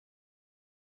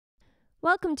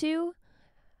Welcome to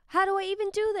How Do I Even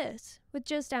Do This with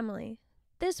Just Emily.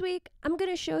 This week, I'm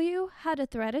going to show you how to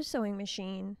thread a sewing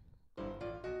machine.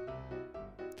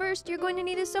 First, you're going to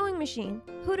need a sewing machine.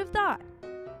 Who'd have thought?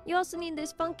 You also need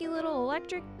this funky little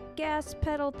electric gas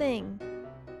pedal thing.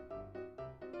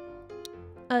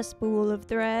 A spool of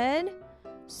thread,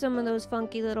 some of those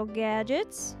funky little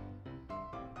gadgets,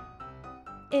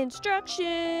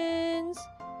 instructions,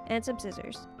 and some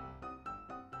scissors.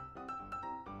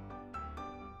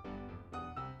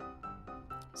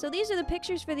 So these are the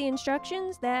pictures for the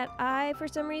instructions that I, for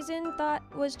some reason, thought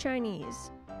was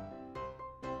Chinese.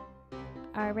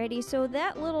 Alrighty, so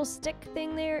that little stick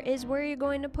thing there is where you're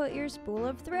going to put your spool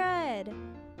of thread.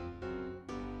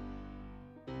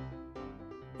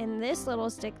 And this little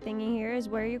stick thingy here is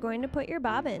where you're going to put your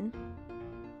bobbin.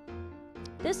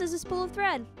 This is a spool of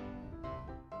thread.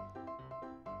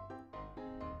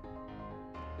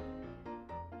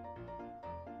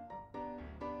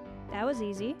 That was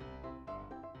easy.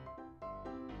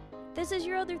 This is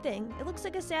your other thing. It looks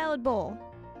like a salad bowl.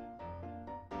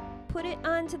 Put it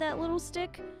onto that little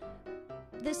stick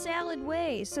the salad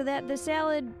way so that the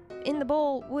salad in the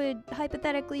bowl would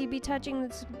hypothetically be touching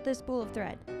the spool of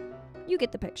thread. You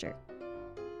get the picture.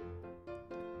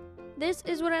 This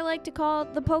is what I like to call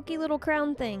the pokey little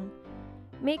crown thing.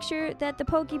 Make sure that the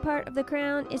pokey part of the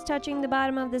crown is touching the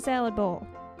bottom of the salad bowl.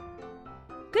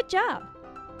 Good job!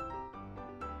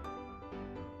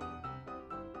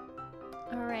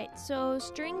 Alright, so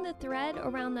string the thread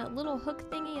around that little hook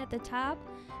thingy at the top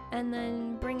and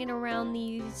then bring it around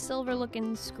the silver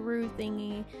looking screw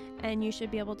thingy and you should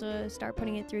be able to start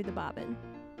putting it through the bobbin.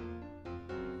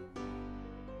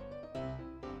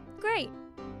 Great!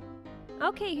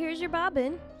 Okay, here's your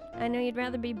bobbin. I know you'd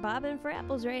rather be bobbing for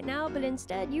apples right now, but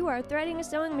instead you are threading a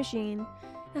sewing machine.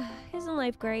 Isn't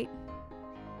life great?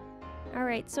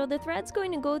 Alright, so the thread's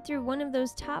going to go through one of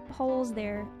those top holes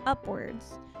there,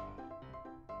 upwards.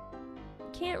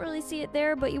 Can't really see it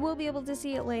there, but you will be able to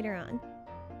see it later on.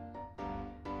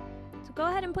 So go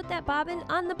ahead and put that bobbin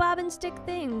on the bobbin stick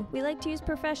thing. We like to use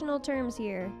professional terms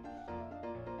here.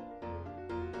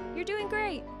 You're doing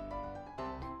great.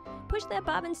 Push that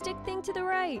bobbin stick thing to the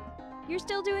right. You're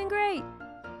still doing great.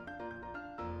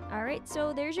 Alright,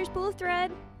 so there's your spool of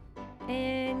thread.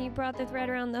 And you brought the thread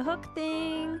around the hook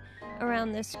thing,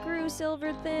 around the screw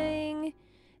silver thing.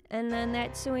 And then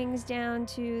that swings down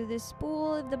to the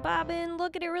spool of the bobbin.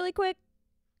 Look at it really quick.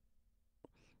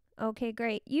 Okay,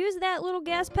 great. Use that little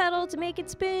gas pedal to make it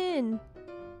spin.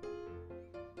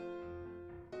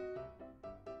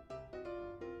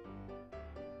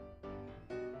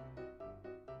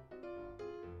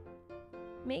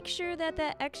 Make sure that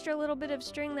that extra little bit of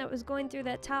string that was going through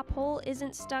that top hole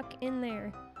isn't stuck in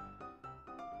there.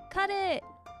 Cut it!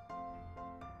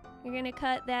 You're going to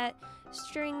cut that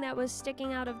string that was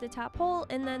sticking out of the top hole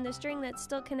and then the string that's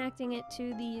still connecting it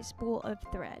to the spool of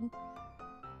thread.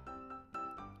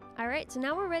 Alright, so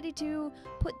now we're ready to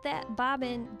put that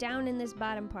bobbin down in this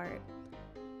bottom part.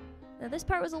 Now this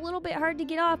part was a little bit hard to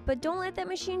get off, but don't let that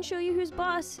machine show you who's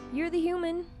boss. You're the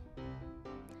human.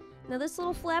 Now this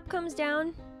little flap comes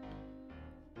down.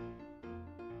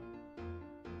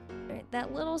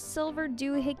 That little silver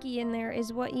doohickey in there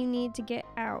is what you need to get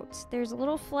out. There's a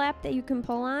little flap that you can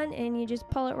pull on and you just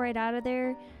pull it right out of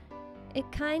there. It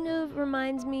kind of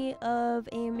reminds me of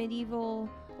a medieval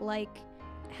like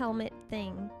helmet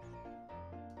thing.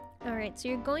 Alright, so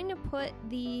you're going to put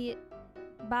the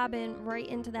bobbin right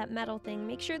into that metal thing.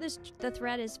 Make sure the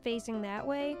thread is facing that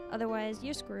way, otherwise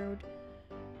you're screwed.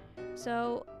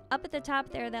 So up at the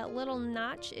top there, that little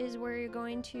notch is where you're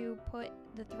going to put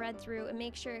the thread through and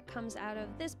make sure it comes out of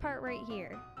this part right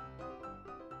here.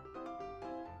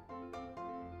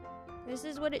 This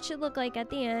is what it should look like at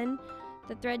the end.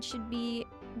 The thread should be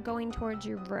going towards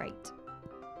your right.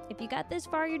 If you got this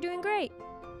far, you're doing great.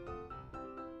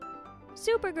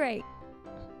 Super great.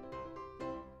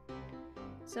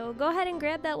 So go ahead and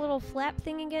grab that little flap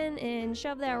thing again and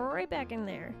shove that right back in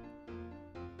there.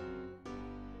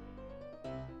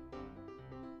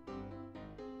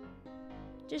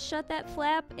 Just shut that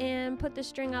flap and put the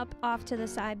string up off to the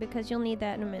side because you'll need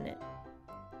that in a minute.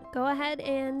 Go ahead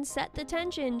and set the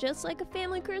tension just like a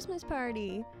family Christmas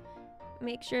party.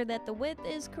 Make sure that the width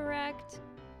is correct.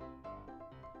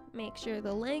 Make sure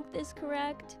the length is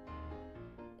correct.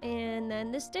 And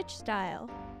then the stitch style.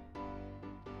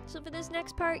 So for this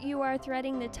next part, you are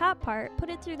threading the top part. Put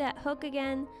it through that hook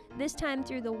again, this time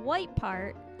through the white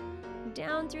part,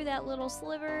 down through that little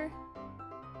sliver,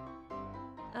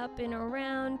 up and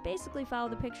around. Basically follow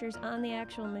the pictures on the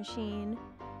actual machine.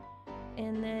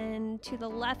 And then to the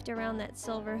left around that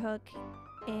silver hook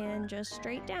and just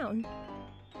straight down.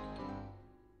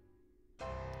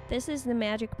 This is the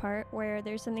magic part where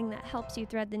there's something that helps you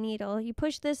thread the needle. You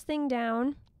push this thing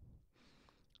down,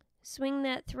 swing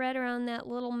that thread around that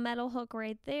little metal hook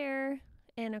right there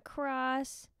and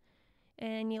across,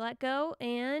 and you let go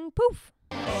and poof!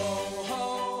 Ho,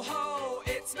 ho, ho,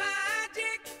 it's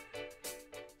magic,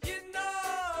 you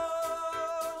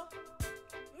know.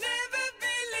 Never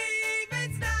believe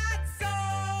it's not so.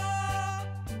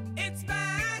 It's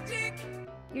magic.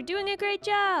 You're doing a great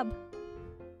job.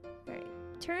 All right,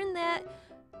 turn that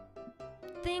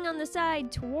thing on the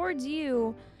side towards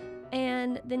you,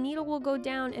 and the needle will go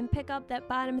down and pick up that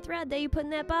bottom thread that you put in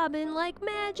that bobbin like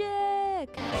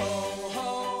magic. Ho,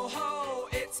 ho, ho,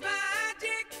 it's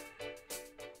magic,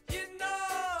 you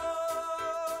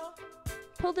know.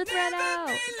 Pull the thread Never out.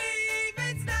 believe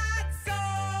it's not so.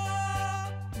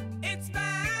 It's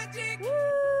magic.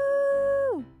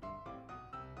 Woo!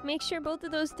 Make sure both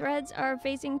of those threads are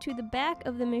facing to the back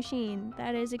of the machine.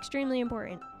 That is extremely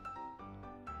important.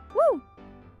 Woo!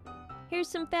 Here's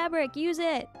some fabric. Use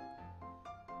it.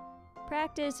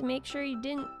 Practice and make sure you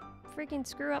didn't freaking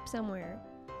screw up somewhere.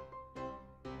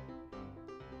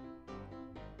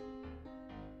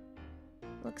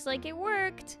 Looks like it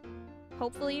worked.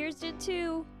 Hopefully yours did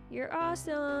too. You're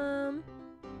awesome.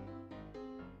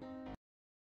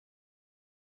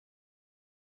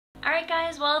 Alright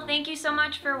guys, well thank you so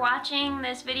much for watching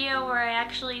this video where I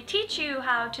actually teach you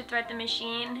how to thread the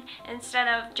machine instead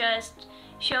of just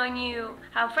showing you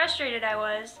how frustrated I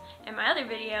was in my other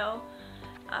video.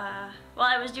 While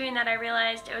I was doing that, I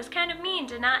realized it was kind of mean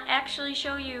to not actually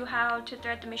show you how to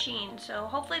thread the machine. So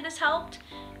hopefully this helped.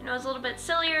 And it was a little bit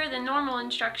sillier than normal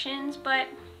instructions, but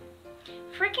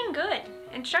freaking good.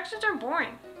 Instructions are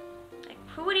boring. Like,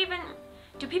 who would even...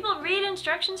 Do people read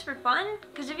instructions for fun?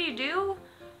 Because if you do,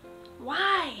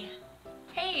 why?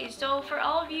 Hey, so for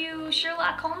all of you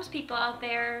Sherlock Holmes people out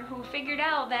there who figured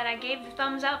out that I gave the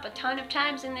thumbs up a ton of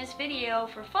times in this video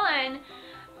for fun,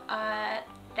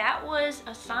 that was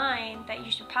a sign that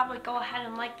you should probably go ahead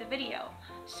and like the video.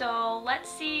 So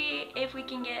let's see if we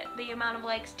can get the amount of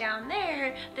likes down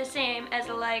there the same as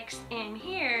the likes in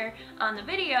here on the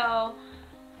video.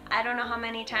 I don't know how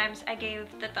many times I gave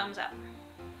the thumbs up.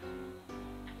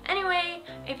 Anyway,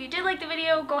 if you did like the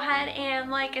video, go ahead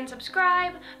and like and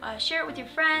subscribe. Share it with your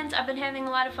friends. I've been having a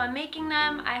lot of fun making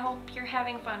them. I hope you're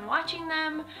having fun watching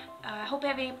them. I hope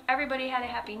everybody had a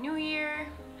happy new year.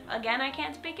 Again, I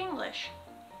can't speak English.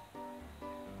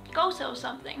 Go sew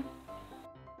something.